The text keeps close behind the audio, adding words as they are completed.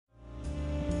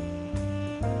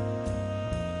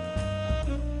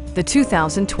the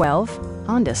 2012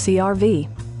 Honda CR-V.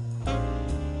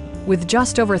 With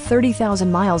just over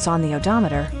 30,000 miles on the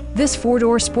odometer, this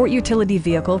four-door sport utility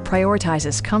vehicle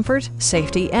prioritizes comfort,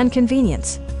 safety, and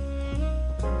convenience.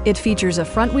 It features a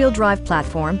front-wheel drive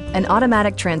platform, an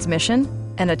automatic transmission,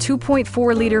 and a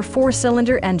 2.4-liter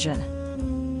four-cylinder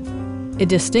engine. It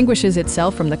distinguishes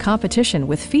itself from the competition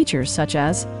with features such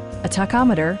as a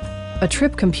tachometer, a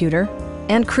trip computer,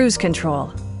 and cruise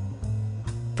control.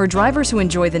 For drivers who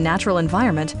enjoy the natural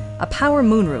environment, a power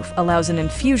moonroof allows an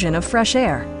infusion of fresh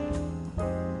air.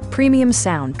 Premium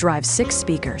sound drives 6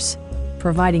 speakers,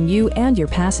 providing you and your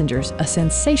passengers a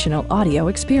sensational audio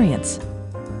experience.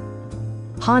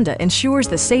 Honda ensures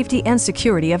the safety and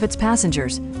security of its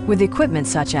passengers with equipment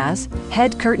such as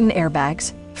head curtain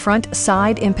airbags, front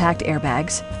side impact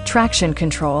airbags, traction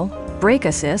control, brake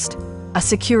assist, a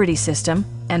security system,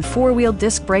 and 4-wheel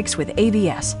disc brakes with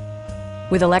ABS.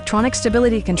 With electronic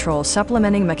stability control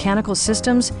supplementing mechanical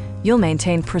systems, you'll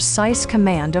maintain precise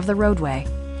command of the roadway.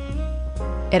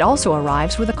 It also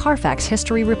arrives with a Carfax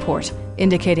history report,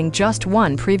 indicating just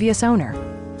one previous owner.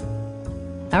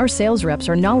 Our sales reps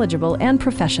are knowledgeable and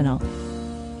professional.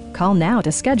 Call now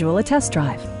to schedule a test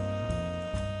drive.